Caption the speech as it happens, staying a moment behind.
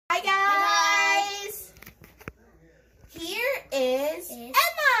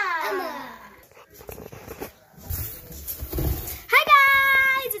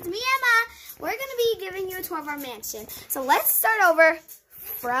giving you a tour of our mansion. So let's start over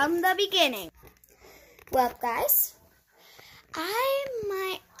from the beginning. Well, guys,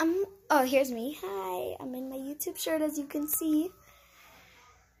 oh, here's me. Hi, I'm in my YouTube shirt, as you can see.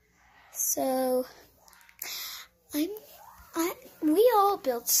 So, we all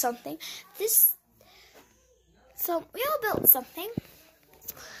built something. We all built something,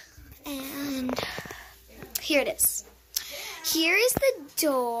 and here it is. Here is the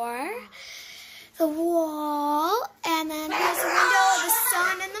door, the wall, and then here's the window, the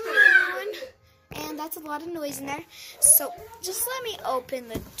sun, and the moon. And that's a lot of noise in there. So just let me open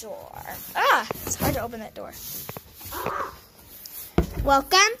the door. It's hard to open that door.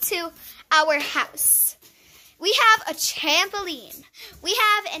 Welcome to our house. We have a trampoline. We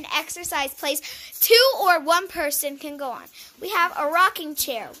have an exercise place 2 or 1 person can go on. We have a rocking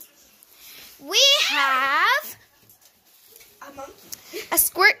chair. We have a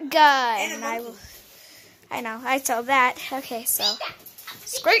squirt gun. I know, I told that. Okay, so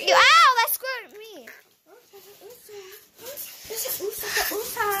squirt you. Ow, that squirted me.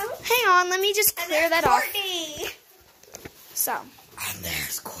 Hang on, let me just clear that off. So. And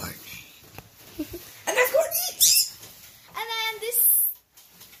there's Courtney. And there's Courtney. And then this.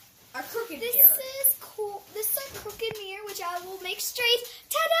 A crooked mirror. This is cool. This is a crooked mirror, which I will make straight.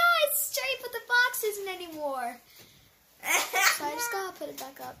 Ta-da! It's straight, but the box isn't anymore. So I just gotta put it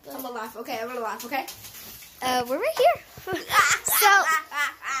back up. I'm gonna laugh. Okay, I'm gonna laugh. Okay. We're right here.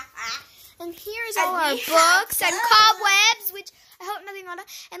 And here's all our books and cobwebs, which I hope nothing on it.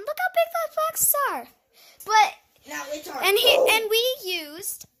 And look how big those boxes are. But now it's our and we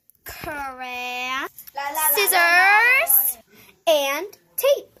used crayon, scissors, and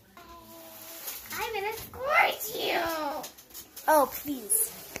tape. I'm gonna squirt you. Oh,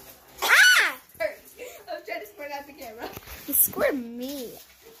 please. Ah! I'm trying to squirt at the camera. You squirt me.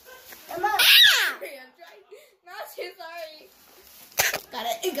 Come on. Ah! I'm trying. Not too sorry. Got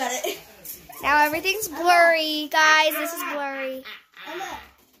it. Got it. Now everything's blurry, guys. This is blurry.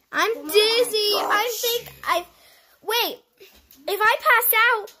 I'm dizzy. Wait. If I pass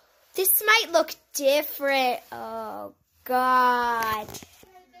out, this might look different. Oh, God.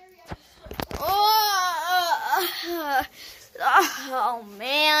 Oh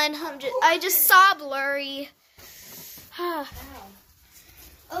man. I just saw blurry.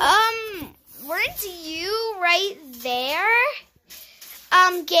 Weren't you right there?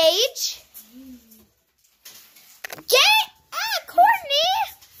 Gage? Courtney!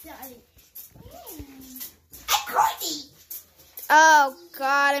 Courtney! Oh,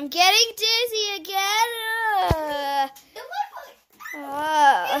 God, I'm getting dizzy again.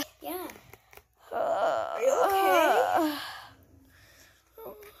 Yeah. Are you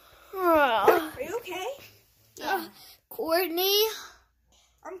okay? Are you okay? Yeah. Courtney?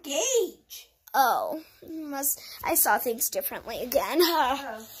 I'm Gage. Oh, I saw things differently again.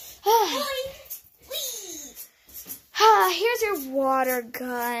 Here's your water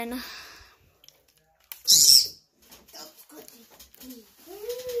gun.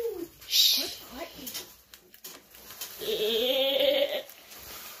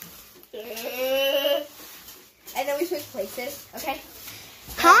 And then we switch places, okay?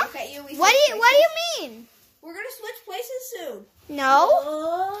 Huh? What do you mean? We're gonna switch places soon. No.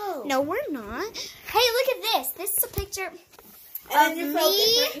 Oh. No, we're not. Hey, look at this. This is a picture And of then you me. felt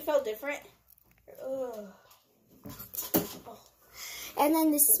different. You felt different. Oh. And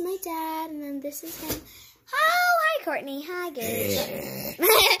then this is my dad, and then this is him. Oh, hi, Courtney. Hi, Gage.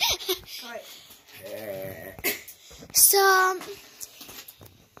 All right. So,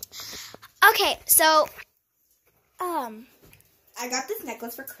 okay, so, I got this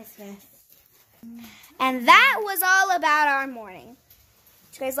necklace for Christmas. and that was all about our morning.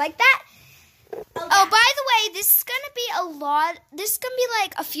 Did you guys like that? Oh, by the way, this is going to be this is going to be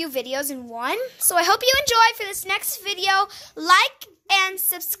like a few videos in one. So I hope you enjoy. For this next video, like and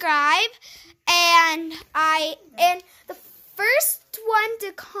subscribe. And the first one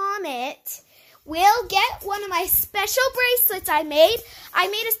to comment will get one of my special bracelets I made. I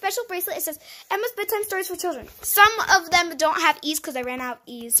made a special bracelet. It says Emma's Bedtime Stories for Children. Some of them don't have E's because I ran out of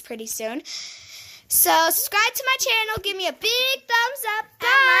E's pretty soon. So subscribe to my channel. Give me a big thumbs up.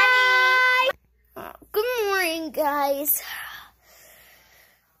 Bye. Good morning, guys.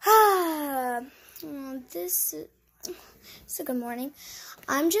 This is a good morning.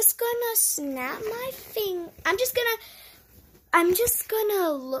 I'm just gonna snap my finger. I'm just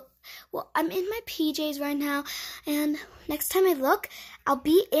gonna look. Well, I'm in my PJs right now, and next time I look, I'll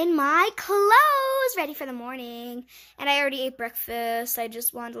be in my clothes, ready for the morning. And I already ate breakfast. I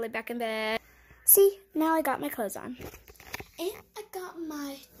just wanted to lay back in bed. See, now I got my clothes on. And I got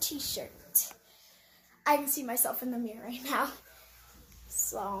my t-shirt. I can see myself in the mirror right now.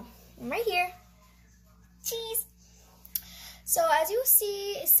 So, I'm right here. Cheese. So, as you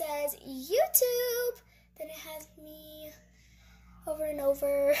see, it says YouTube. Then it has me over and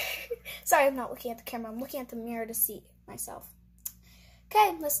over. Sorry, I'm not looking at the camera. I'm looking at the mirror to see myself.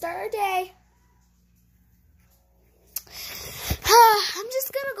 Okay, let's start our day. I'm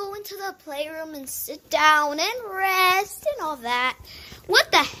just gonna go into the playroom and sit down and rest and all that. What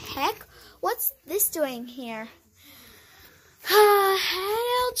the heck? What's this doing here?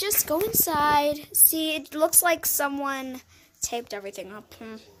 I'll just go inside. See, it looks like someone taped everything up.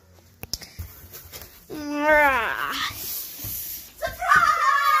 Surprise!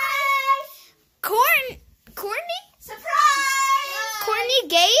 Courtney? Surprise! Courtney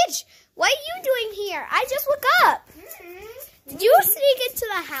Gage? What are you doing here? I just woke up. Did you sneak into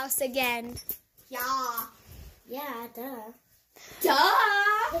the house again? Yeah. Yeah, duh.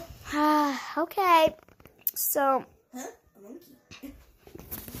 Okay. So. Huh? A monkey.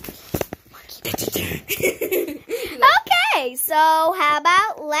 Okay, so how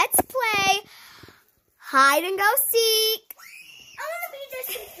about let's play hide and go seek. I want to be just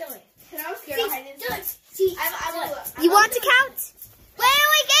doing. Because I'm scared of hide and go seek. You want to count? Wait,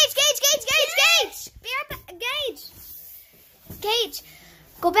 Gage. Be right back. Gage,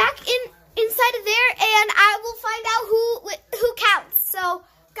 go back inside of there, and I will find out who counts. So,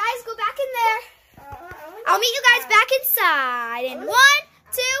 guys, go back in there. I'll meet you guys back inside in 1,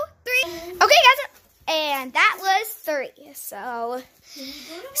 2, 3. Okay, guys, and that was 3. So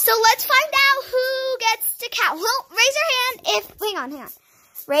let's find out who gets to count. Well, raise your hand if. Hang on.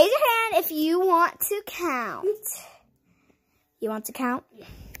 Raise your hand if you want to count. You want to count? Yeah.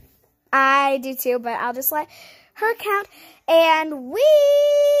 I do too, but I'll just let her count, and we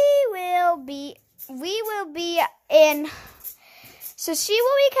will be in. So she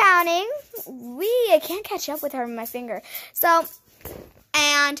will be counting. I can't catch up with her with my finger. So,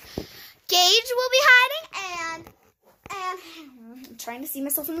 and Gage will be hiding, and I'm trying to see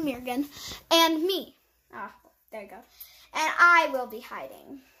myself in the mirror again, and me. There you go. And I will be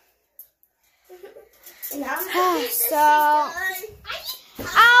hiding. So,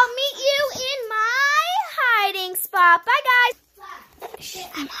 I'll meet you in my hiding spot. Bye, guys.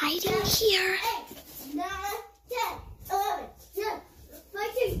 I'm hiding here. 8, 9, 10, 11, 12,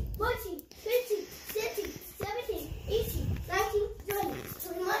 13, 14, 15, 16, 17, 18, 19, 20,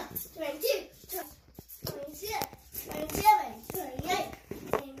 21, 22, 27, 28,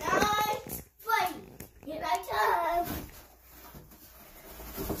 29, 40. Get back time.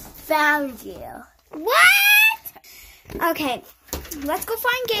 Found you. What? Okay, let's go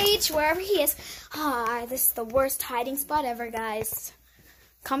find Gage wherever he is. This is the worst hiding spot ever, guys.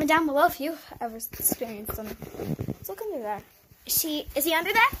 Comment down below if you've ever experienced something. Let's look under there. Is he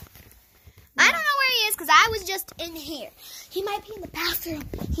under there? I don't know where he is because I was just in here. He might be in the bathroom.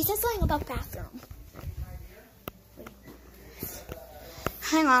 He said something about bathroom. Wait.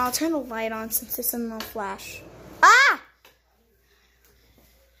 Hang on, I'll turn the light on since it's in the flash.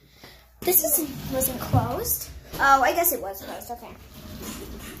 This wasn't closed. Oh, I guess it was closed. Okay.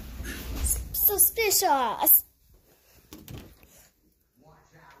 Suspicious.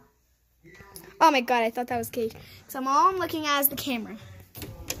 Oh my god, I thought that was Kate. So all I'm looking at is the camera.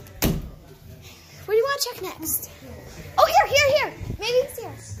 Where do you want to check next? Oh, here. Maybe it's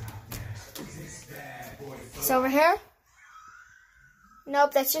here. It's over here?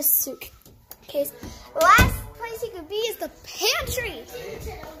 Nope, that's just a suitcase. Last place he could be is the pantry.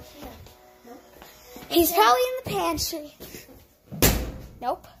 He's probably in the pantry.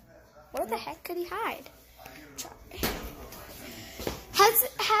 Nope. Where the heck could he hide?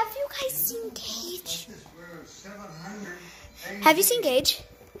 Have you guys seen Gage? Have you seen Gage?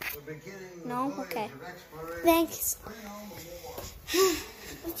 No? Okay. Thanks.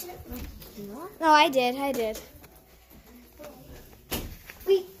 No, I did.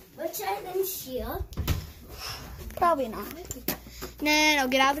 Wait, what's that in shield? Probably not. No,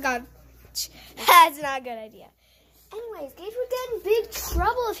 get out of the garden. That's not a good idea. Anyways, Gage would get in big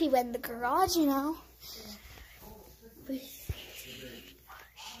trouble if he went in the garage, you know.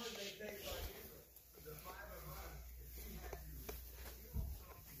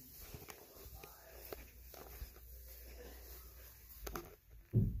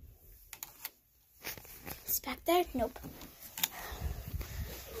 Is it back there? Nope.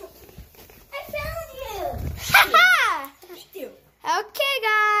 I found you. Ha-ha! Okay,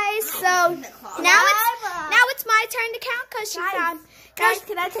 guys. So now it's my turn to count because she found. Guys,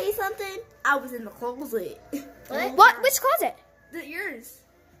 can I tell you something? I was in the closet. What? Which closet? Yours.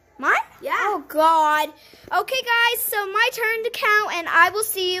 Mine? Yeah. Oh, God. Okay, guys. So my turn to count, and I will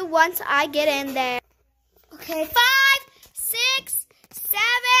see you once I get in there. Okay, 5, 6, 7,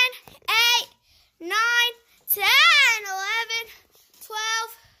 8, 9, 10, 11,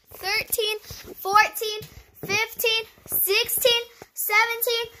 12, 13, 14, 15, 16,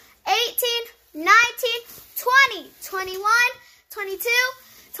 17, 18, 19, 20, 21, 22,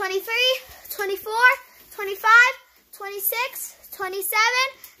 23, 24, 25, 26, 27,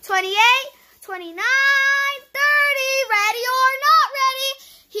 28, 29, 30. Ready or not ready?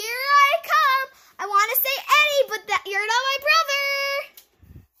 Here I come. I want to say Eddie, but you're not my brother.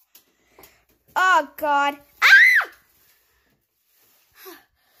 Oh, God.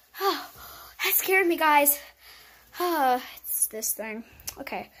 Oh, that scared me, guys. Oh, it's this thing.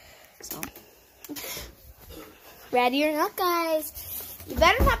 Okay, so ready or not, guys? You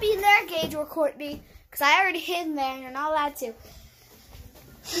better not be in there, Gage or Courtney, because I already hid in there and you're not allowed to.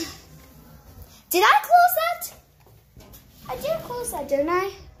 Did I close that? I did close that, didn't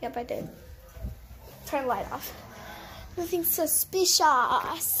I? Yep, I did. Turn the light off. Nothing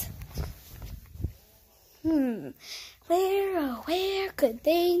suspicious. Where could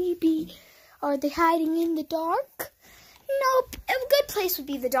they be? Are they hiding in the dark? Nope. A good place would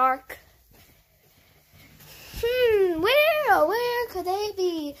be the dark. Where could they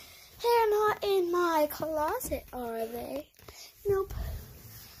be? They're not in my closet, are they? Nope.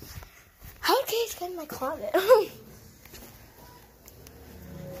 How would Gage get in my closet?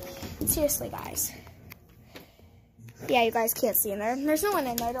 Seriously, guys. Yeah, you guys can't see in there. There's no one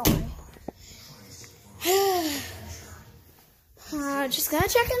in there, don't worry. Just gonna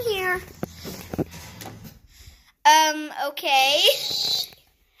check in here. Okay.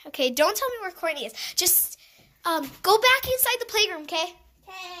 Okay, don't tell me where Courtney is. Just, go back inside the playroom, okay?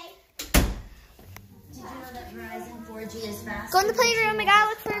 Okay. Did you know that Verizon 4G is faster? Go in the playroom. I gotta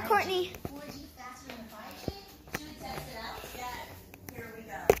look for Courtney. 4G faster than 5G? Should we test it out? Yeah. Here we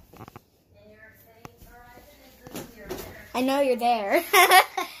go. And you're saying Verizon is this here. I know you're there.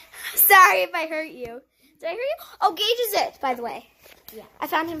 Sorry if I hurt you. Did I hurt you? Oh, Gage is it, by the way. Yeah. I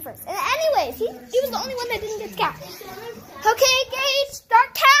found him first. And anyways, he was the only one that didn't get scared. Okay, Gage, start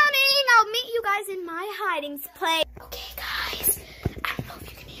counting. I'll meet you guys in my hiding place. Okay, guys. I don't know if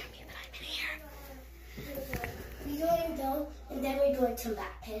you can hear me, but I'm in here. We're going to go, and then we're going to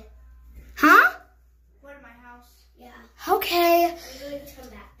that pit. Huh? What in my house? Yeah. Okay. We're going to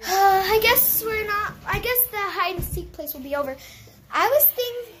that pit. I guess we're not. I guess the hide and seek place will be over. I was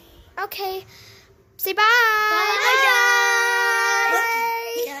thinking. Okay. Say bye. Bye,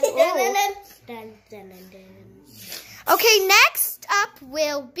 Okay, next up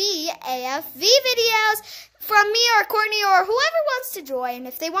will be AFV videos from me or Courtney or whoever wants to join.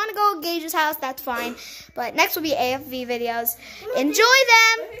 If they want to go to Gage's house, that's fine. But next will be AFV videos. Enjoy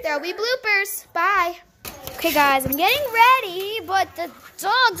them. There will be bloopers. Bye. Okay, guys, I'm getting ready, but the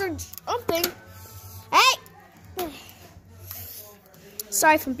dogs are jumping. Hey!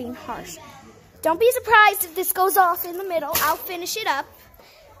 Sorry for being harsh. Don't be surprised if this goes off in the middle. I'll finish it up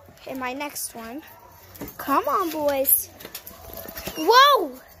in my next one. Come on, boys.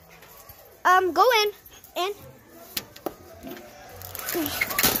 Whoa! Go in.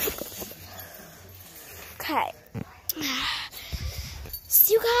 Okay.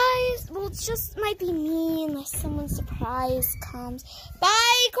 So you guys, well, it just might be me unless someone's surprise comes.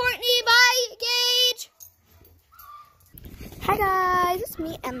 Bye, Courtney. Bye, Gage. Hi, guys. It's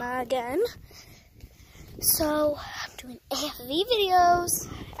me, Emma, again. So, I'm doing AFV videos,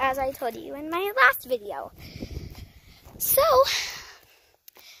 as I told you in my last video. So,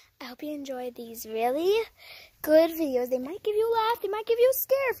 I hope you enjoyed these really good videos. They might give you a laugh. They might give you a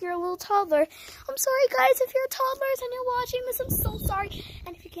scare if you're a little toddler. I'm sorry, guys, if you're toddlers and you're watching this. I'm so sorry.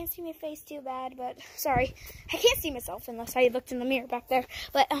 And if you can't see my face, too bad. But, sorry. I can't see myself unless I looked in the mirror back there.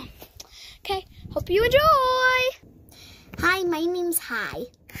 But, okay. Hope you enjoy. Hi, my name's Hi.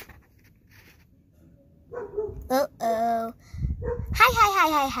 Uh-oh.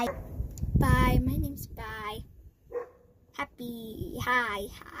 Hi. Bye. My name's Bye. Happy. Hi.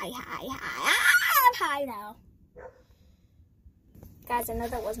 I'm hi now. Guys, I know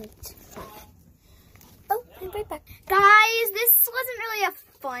that wasn't funny. Oh, I'm right back. Guys, this wasn't really a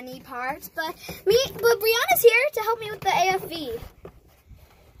funny part, but Brianna's here to help me with the AFV.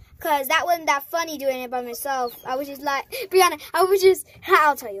 Because that wasn't that funny doing it by myself. I was just like, Brianna,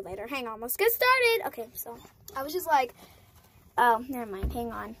 I'll tell you later. Hang on, let's get started. Okay, so I was just like, oh, never mind,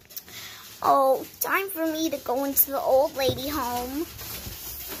 hang on. Oh, time for me to go into the old lady home.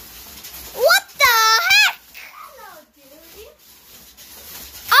 What the heck? Hello, dude.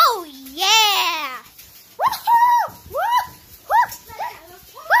 Oh, yeah. Woohoo!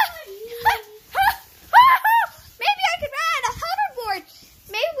 Maybe I can ride a hoverboard.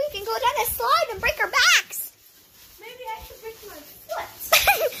 Maybe we can go down a slide and break our backs.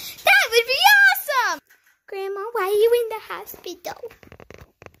 hospital.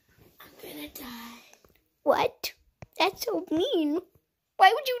 I'm gonna die. What? That's so mean.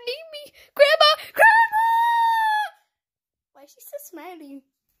 Why would you leave me? Grandma! Grandma! Why is she so smiling?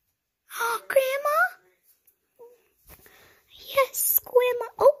 Grandma? Yes, Grandma.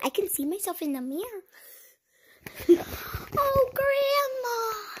 Oh, I can see myself in the mirror. Oh, Grandma.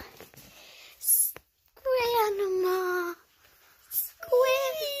 Grandma.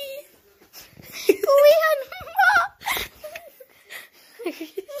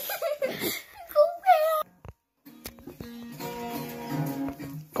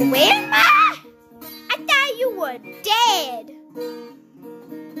 Grandma! I thought you were dead.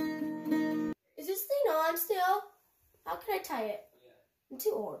 Is this thing on still? How can I tie it? I'm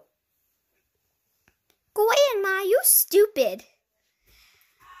too old. Grandma, you stupid.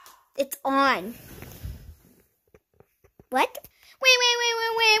 It's on. What? Wait.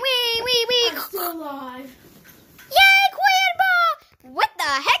 I'm still alive. Yay, Grandma! What the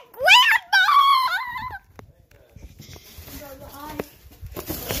heck, Grandma? I'm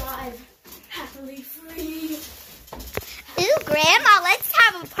alive. Happily free. Ooh, Grandma, let's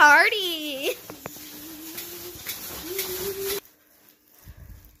have a party.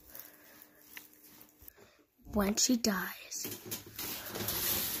 When she dies.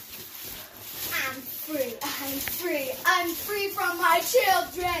 I'm free from my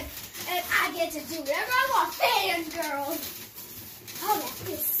children, and I get to do whatever I want. Fangirl. Oh, that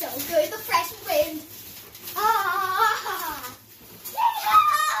feels so good. The fresh wind. Ah!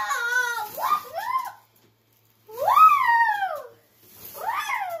 Yeehaw! Woo! Woo! Woo!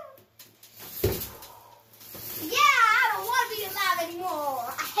 Yeah, I don't want to be alive anymore.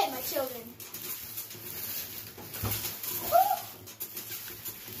 I hate my children.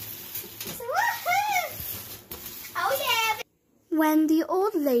 Oh yeah. When the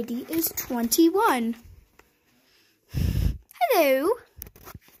old lady is 21. Hello.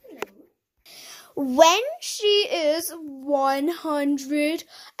 When she is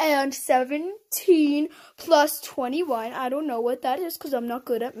 117 plus 21. I don't know what that is because I'm not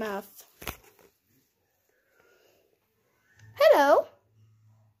good at math. Hello.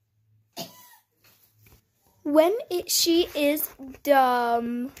 When she is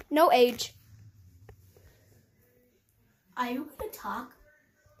dumb. No age. Are you gonna talk?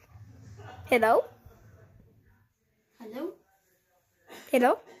 Hello? Hello?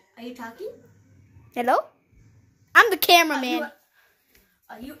 Hello? Are you talking? Hello? I'm the cameraman.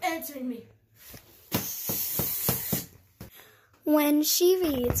 Are you answering me? When she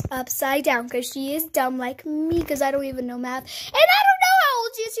reads upside down, because she is dumb like me, because I don't even know math. And I don't know how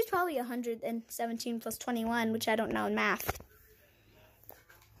old she is. She's probably 117 plus 21, which I don't know in math.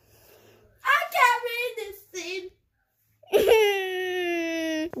 I can't read this thing.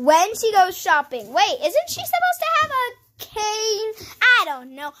 When she goes shopping. Wait, isn't she supposed to have a cane? I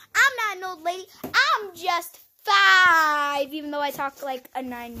don't know. I'm not an old lady. I'm just 5, even though I talk like a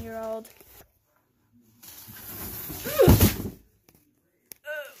 9-year-old.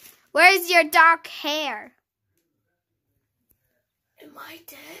 Where's your dark hair? Am I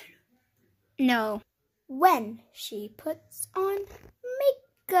dead? No. When she puts on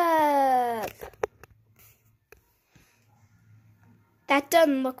makeup. That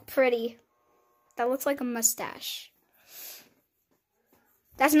doesn't look pretty. That looks like a mustache.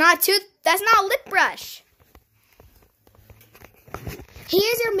 That's not a lip brush.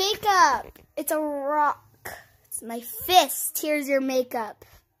 Here's your makeup. It's a rock. It's my fist. Here's your makeup.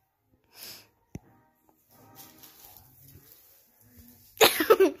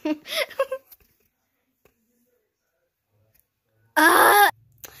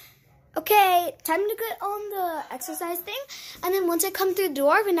 Okay, time to get on the exercise thing. And then once I come through the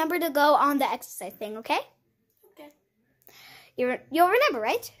door, remember to go on the exercise thing, okay? Okay. You'll remember,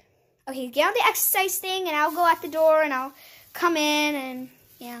 right? Okay, get on the exercise thing, and I'll go at the door, and I'll come in, and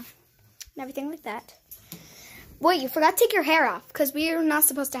yeah, and everything like that. Wait, you forgot to take your hair off, because we're not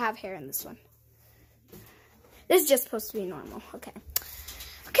supposed to have hair in this one. This is just supposed to be normal, okay.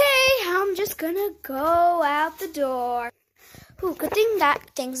 Okay, I'm just gonna go out the door. Ooh, good thing that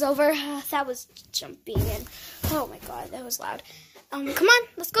thing's over. That was jumping in. Oh my god, that was loud. Come on,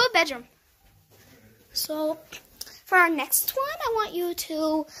 let's go to the bedroom. So, for our next one, I want you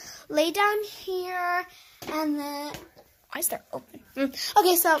to lay down here, and then... Why is that open?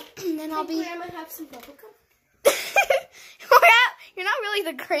 Okay, so then I'll be... Grandma, have some bubble gum? You're not really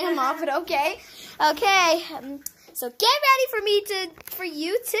the grandma, but okay. Okay, so get ready for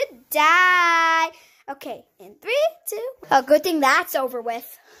you to die. Okay, in 3, 2. Oh, good thing that's over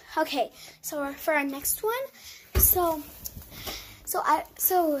with. Okay, so for our next one, so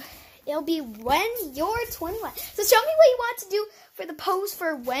It'll be when you're 21. So show me what you want to do for the pose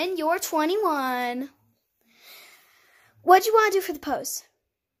for when you're 21. What do you want to do for the pose?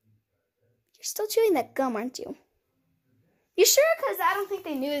 You're still chewing that gum, aren't you? You sure? Because I don't think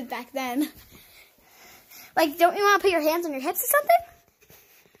they knew it back then. Like, don't you want to put your hands on your hips or something?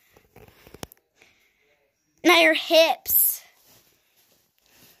 Not your hips.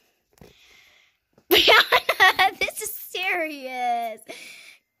 Brianna, this is serious.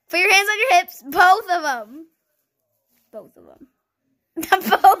 Put your hands on your hips, both of them. Both of them.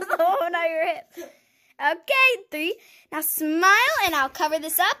 Both of them on your hips. Okay, 3. Now smile, and I'll cover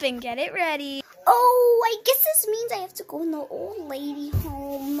this up and get it ready. Oh, I guess this means I have to go in the old lady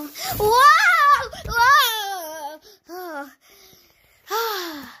home. Whoa! Whoa!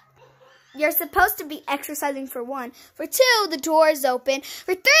 Oh. You're supposed to be exercising for 1. For 2, the door is open.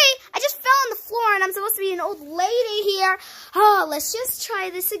 For 3, I just fell on the floor and I'm supposed to be an old lady here. Oh, let's just try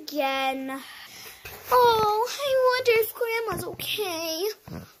this again. Oh, I wonder if Grandma's okay.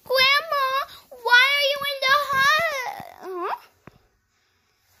 Grandma, why are you in the hot?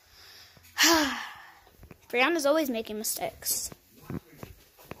 Huh? Brianna's always making mistakes.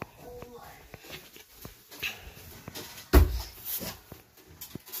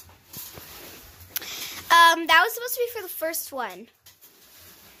 That was supposed to be for the first one.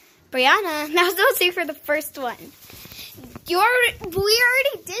 Brianna, that was supposed to be for the first one. We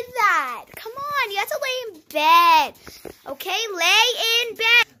already did that. Come on, you have to lay in bed. Okay, lay in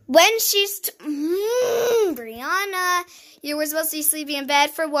bed. When she's, Brianna, you were supposed to be sleeping in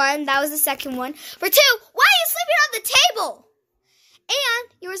bed for 1. That was the second one. For 2, why are you sleeping on the table? And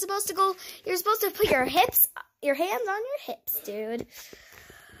you're supposed to put your hands on your hips, dude.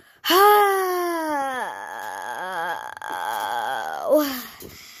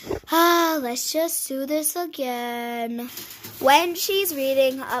 Let's just do this again. When she's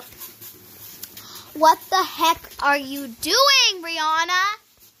reading up. What the heck are you doing, Brianna?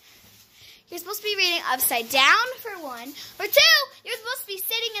 You're supposed to be reading upside down for 1. For 2, you're supposed to be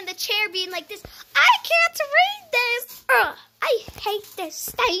sitting in the chair being like this. I can't read this. I hate this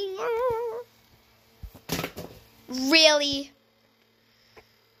thing. Really?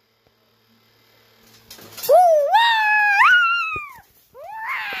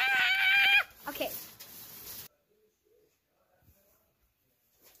 Okay.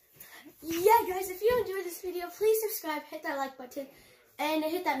 Yeah, guys, if you enjoyed this video, please subscribe, hit that like button, and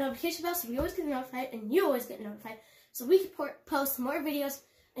hit that notification bell so we always get notified and you always get notified so we can post more videos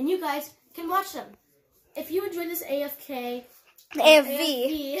and you guys can watch them. If you enjoyed this AFV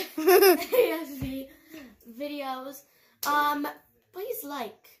videos, please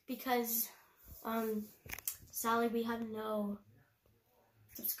like, because Sally, we have no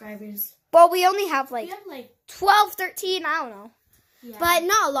subscribers. Well, we only have like, We have like 12, 13, I don't know. Yeah. But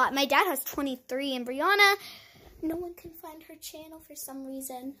not a lot. My dad has 23, and Brianna, no one can find her channel for some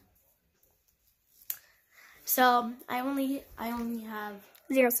reason. So I only have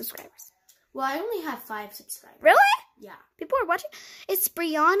 0 subscribers. Well, I only have 5 subscribers. Really? Yeah. People are watching? It's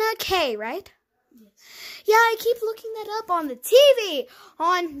Brianna K, right? Yes. Yeah, I keep looking that up on the TV,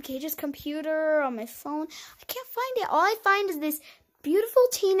 on Cage's computer, on my phone. I can't find it. All I find is this beautiful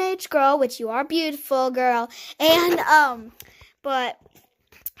teenage girl, which you are beautiful, girl, and, but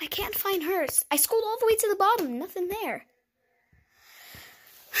I can't find hers. I scrolled all the way to the bottom. Nothing there.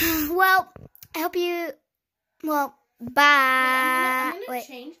 Well, I hope you, well, bye. I'm gonna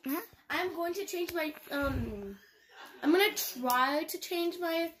change. Huh? I'm going to change my, I'm going to try to change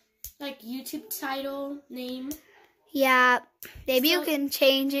my, like, YouTube title name. Yeah, maybe you So- can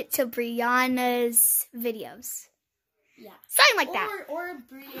change it to Brianna's videos. Yeah. Something like that. Or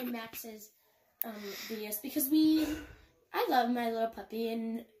Bree and Max's videos, because I love my little puppy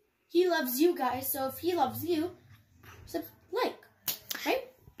and he loves you guys. So if he loves you, like, right?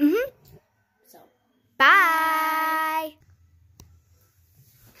 Mm-hmm. So Bye.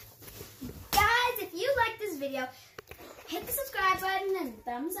 Guys, if you like this video, hit the subscribe button and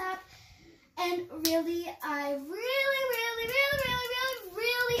thumbs up. And really, I really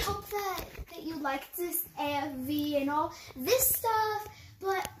hope that you liked this AFV and all this stuff.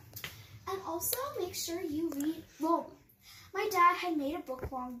 And also make sure you read. Well, my dad had made a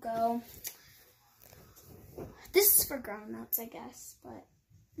book long ago. This is for grown-ups, I guess. But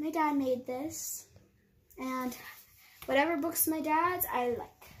my dad made this. And whatever books my dad's, I like.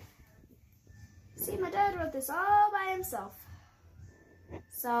 See, my dad wrote this all by himself.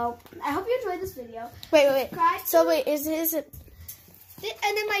 So, I hope you enjoyed this video. wait. Subscribe So to- wait, is it?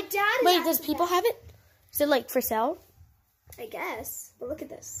 And then my dad is Wait, at does the people back. have it? Is it like for sale? I guess. But look at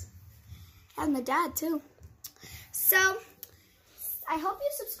this. And my dad, too. So, I hope you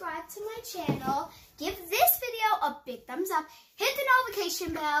subscribe to my channel. Give this video a big thumbs up. Hit the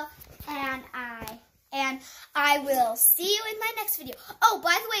notification bell. And I will see you in my next video. Oh,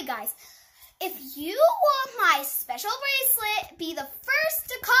 by the way, guys, if you want my special bracelet, be the first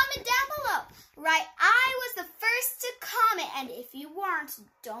to comment down below. Right? I was the first to comment, and if you weren't,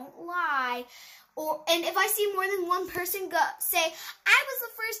 don't lie. And if I see more than one person say, I was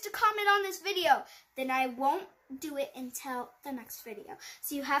the first to comment on this video, then I won't do it until the next video.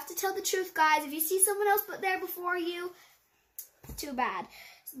 So you have to tell the truth, guys. If you see someone else put there before you, too bad.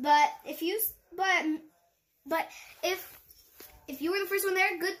 But if you were the first one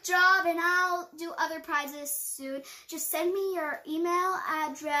there, good job, and I'll do other prizes soon. Just send me your email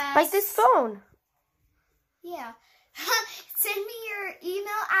address. Like this phone. Yeah. Send me your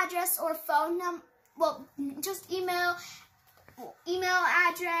email address or phone number. Well, just email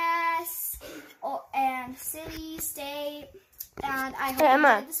address and city, state. And I hope you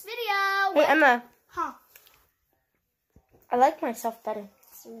enjoyed this video. Hey, Emma. Huh. I like myself better.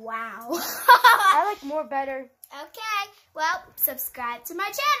 Wow. I like more better. Okay, well, subscribe to my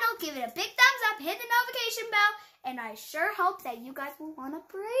channel, give it a big thumbs up, hit the notification bell, and I sure hope that you guys will want a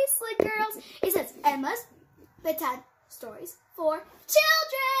bracelet, girls. It says Emma's Bedtime Stories for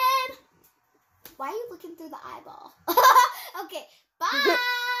Children. Why are you looking through the eyeball? Okay, bye.